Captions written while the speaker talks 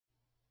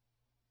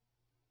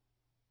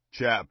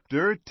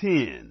Chapter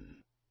 10.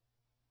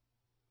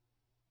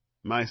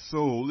 My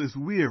soul is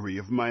weary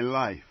of my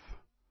life.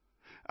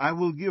 I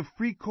will give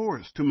free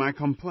course to my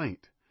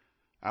complaint.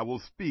 I will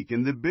speak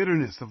in the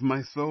bitterness of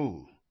my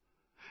soul.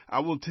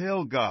 I will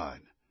tell God,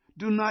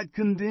 do not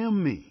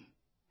condemn me.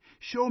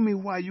 Show me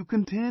why you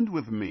contend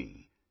with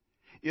me.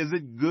 Is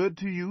it good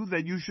to you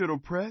that you should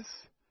oppress?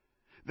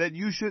 That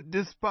you should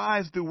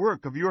despise the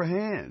work of your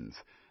hands,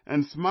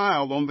 and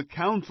smile on the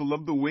counsel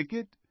of the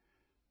wicked?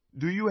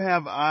 Do you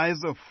have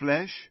eyes of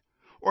flesh,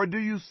 or do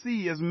you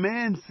see as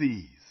man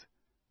sees?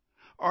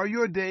 Are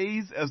your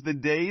days as the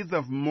days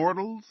of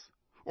mortals,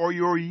 or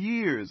your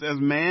years as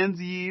man's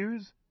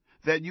years,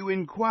 that you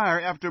inquire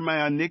after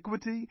my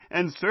iniquity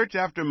and search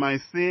after my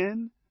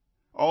sin?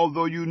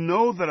 Although you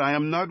know that I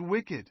am not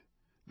wicked,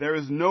 there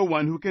is no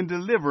one who can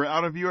deliver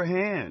out of your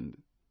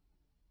hand.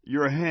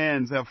 Your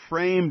hands have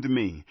framed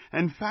me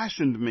and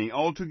fashioned me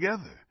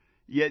altogether,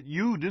 yet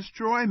you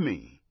destroy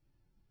me.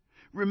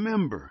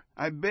 Remember,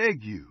 I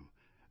beg you,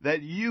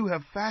 that you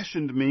have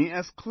fashioned me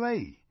as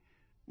clay.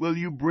 Will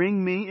you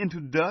bring me into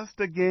dust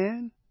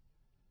again?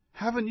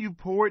 Haven't you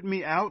poured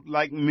me out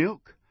like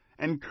milk,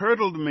 and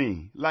curdled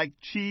me like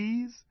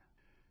cheese?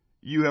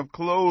 You have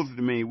clothed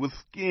me with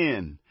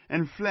skin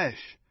and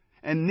flesh,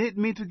 and knit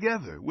me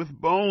together with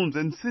bones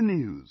and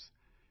sinews.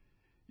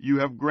 You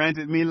have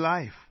granted me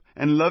life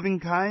and loving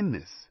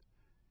kindness.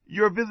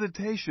 Your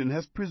visitation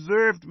has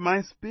preserved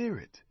my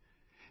spirit.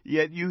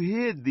 Yet you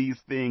hid these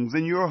things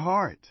in your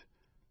heart.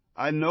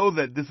 I know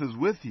that this is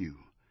with you.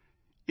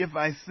 If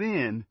I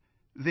sin,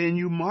 then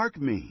you mark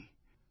me.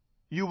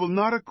 You will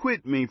not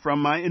acquit me from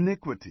my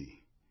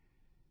iniquity.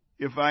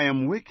 If I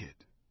am wicked,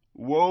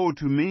 woe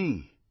to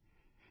me.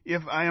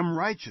 If I am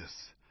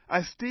righteous,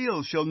 I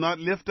still shall not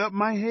lift up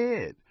my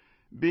head,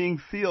 being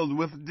filled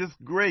with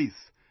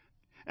disgrace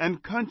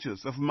and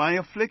conscious of my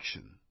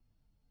affliction.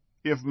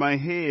 If my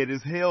head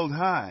is held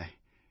high,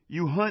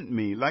 you hunt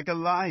me like a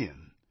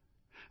lion.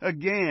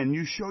 Again,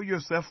 you show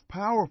yourself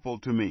powerful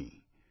to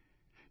me.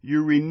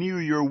 You renew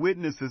your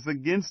witnesses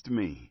against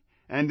me,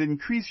 and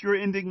increase your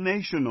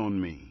indignation on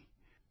me.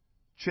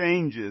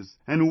 Changes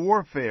and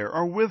warfare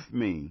are with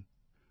me.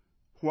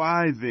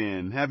 Why,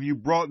 then, have you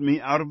brought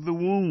me out of the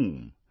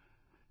womb?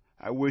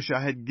 I wish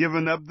I had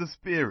given up the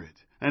spirit,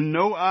 and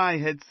no eye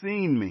had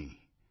seen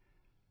me.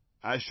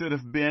 I should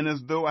have been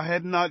as though I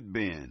had not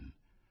been.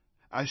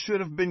 I should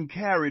have been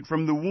carried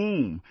from the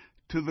womb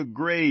to the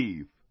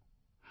grave.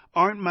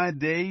 Aren't my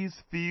days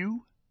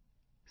few?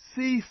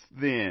 Cease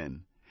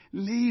then.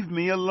 Leave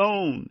me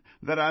alone,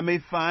 that I may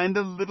find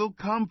a little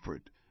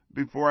comfort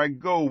before I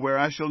go where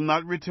I shall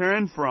not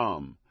return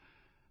from,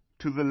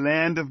 to the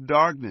land of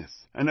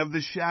darkness and of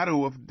the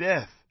shadow of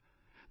death,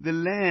 the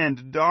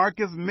land dark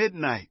as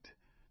midnight,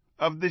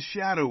 of the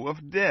shadow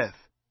of death,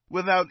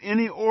 without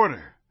any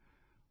order,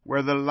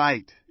 where the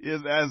light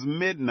is as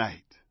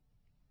midnight.